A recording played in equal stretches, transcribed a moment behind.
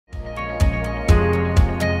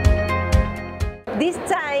This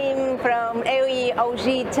time from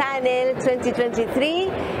AOG Channel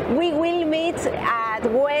 2023, we will meet at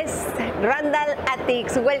West Randall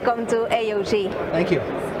Attix. Welcome to AOG. Thank you.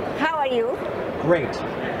 How are you? Great.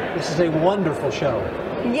 This is a wonderful show.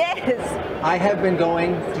 Yes. I have been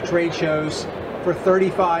going to trade shows for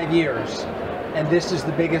 35 years, and this is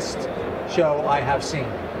the biggest show I have seen.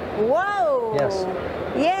 Wow. Yes.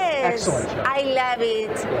 Yes. Excellent show. I love it.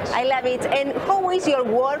 Yes. I love it. And how is your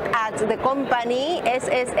work at the company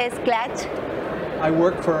SSS Cluthc? I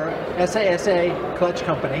work for SASA Clutch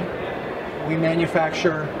Company. We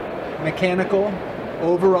manufacture mechanical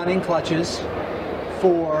overrunning clutches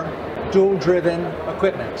for dual-driven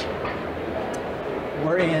equipment.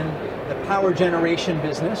 We're in the power generation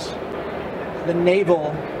business, the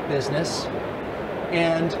naval business,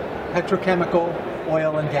 and petrochemical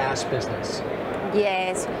oil and gas business.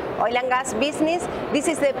 Yes, oil and gas business. This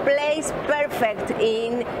is the place perfect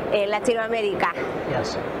in Latin America.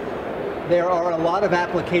 Yes. There are a lot of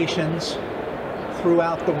applications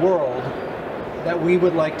throughout the world that we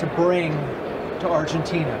would like to bring to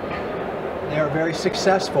Argentina. They are very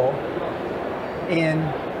successful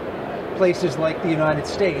in places like the United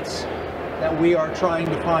States that we are trying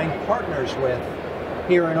to find partners with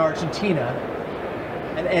here in Argentina,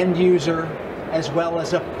 an end user as well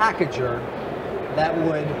as a packager that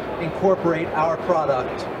would incorporate our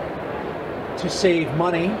product to save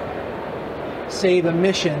money, save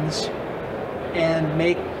emissions, and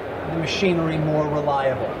make the machinery more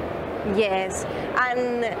reliable. Yes,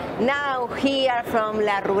 and now here from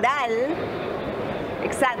La Rural,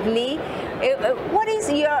 exactly,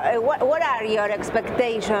 what are your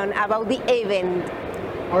expectations about the event?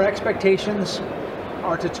 Our expectations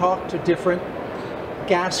are to talk to different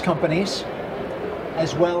gas companies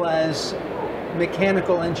as well as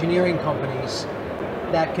mechanical engineering companies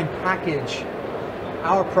that can package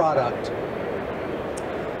our product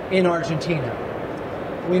in Argentina.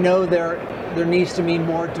 We know there needs to be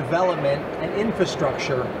more development and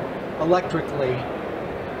infrastructure electrically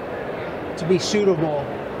to be suitable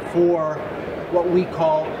for what we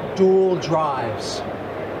call dual drives.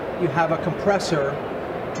 You have a compressor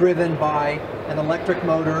driven by an electric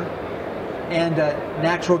motor and a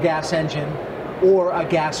natural gas engine or a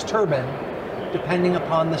gas turbine, depending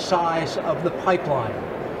upon the size of the pipeline.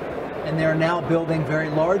 And they're now building very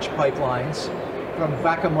large pipelines from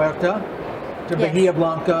Vaca Muerta to Bahia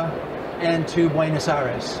Blanca and to Buenos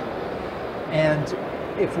Aires. And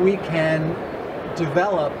if we can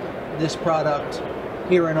develop this product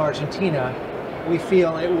here in Argentina, we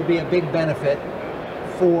feel it will be a big benefit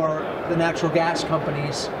for the natural gas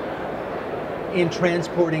companies in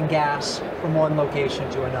transporting gas from one location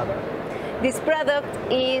to another. This product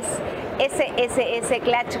is SSS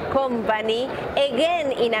Clutch Company,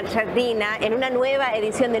 again in Argentina, en una nueva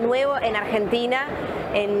edición de nuevo en Argentina,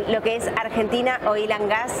 en lo que es Argentina Oil and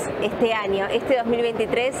Gas este año, este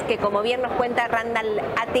 2023, que como bien nos cuenta Randall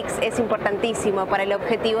Attix es importantísimo para el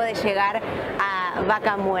objetivo de llegar a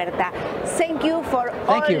Vaca Muerta. Thank you for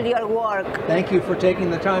all your work. Thank you for taking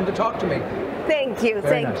the time to talk to me. Thank you,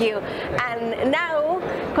 thank you. And now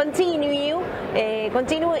continue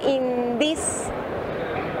in this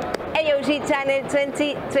AOG Channel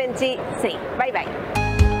 2023. Bye bye.